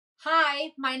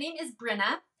Hi, my name is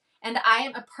Brenna, and I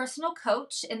am a personal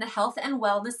coach in the health and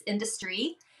wellness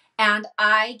industry, and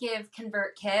I give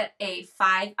ConvertKit a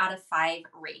 5 out of 5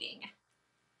 rating.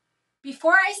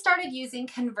 Before I started using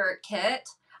ConvertKit,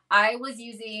 I was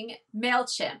using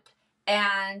MailChimp,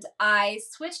 and I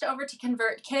switched over to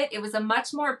ConvertKit. It was a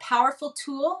much more powerful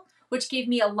tool, which gave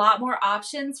me a lot more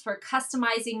options for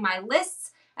customizing my lists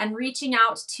and reaching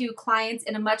out to clients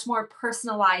in a much more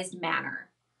personalized manner.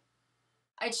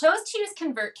 I chose to use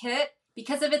ConvertKit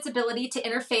because of its ability to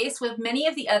interface with many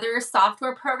of the other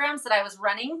software programs that I was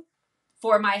running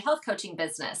for my health coaching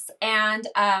business. And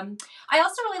I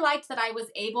also really liked that I was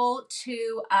able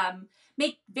to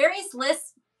make various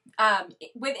lists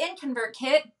within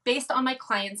ConvertKit based on my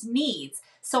clients' needs.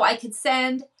 So I could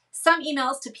send some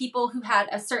emails to people who had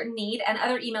a certain need and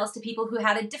other emails to people who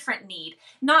had a different need.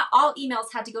 Not all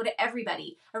emails had to go to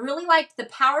everybody. I really liked the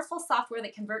powerful software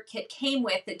that ConvertKit came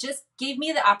with that just gave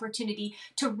me the opportunity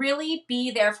to really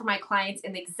be there for my clients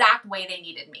in the exact way they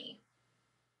needed me.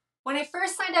 When I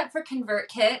first signed up for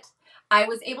ConvertKit, I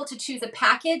was able to choose a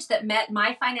package that met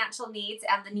my financial needs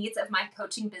and the needs of my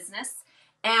coaching business.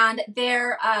 And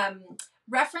their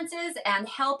references and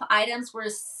help items were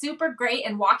super great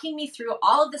in walking me through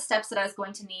all of the steps that I was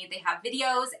going to need. They have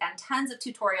videos and tons of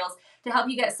tutorials to help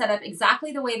you get set up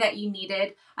exactly the way that you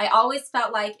needed. I always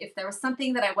felt like if there was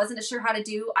something that I wasn't sure how to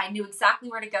do, I knew exactly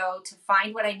where to go to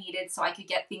find what I needed so I could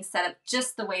get things set up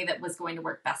just the way that was going to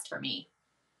work best for me.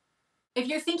 If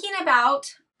you're thinking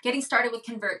about getting started with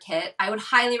ConvertKit, I would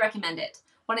highly recommend it.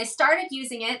 When I started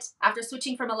using it, after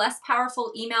switching from a less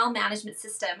powerful email management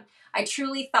system, I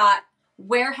truly thought,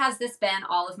 where has this been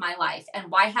all of my life? And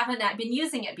why haven't I been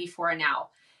using it before now?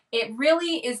 It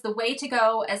really is the way to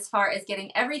go as far as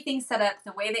getting everything set up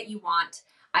the way that you want.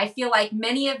 I feel like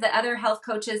many of the other health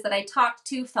coaches that I talked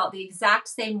to felt the exact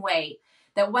same way,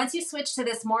 that once you switch to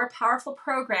this more powerful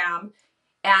program,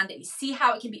 and see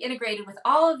how it can be integrated with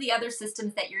all of the other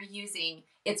systems that you're using,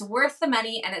 it's worth the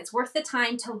money and it's worth the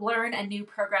time to learn a new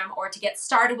program or to get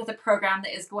started with a program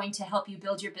that is going to help you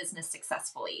build your business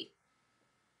successfully.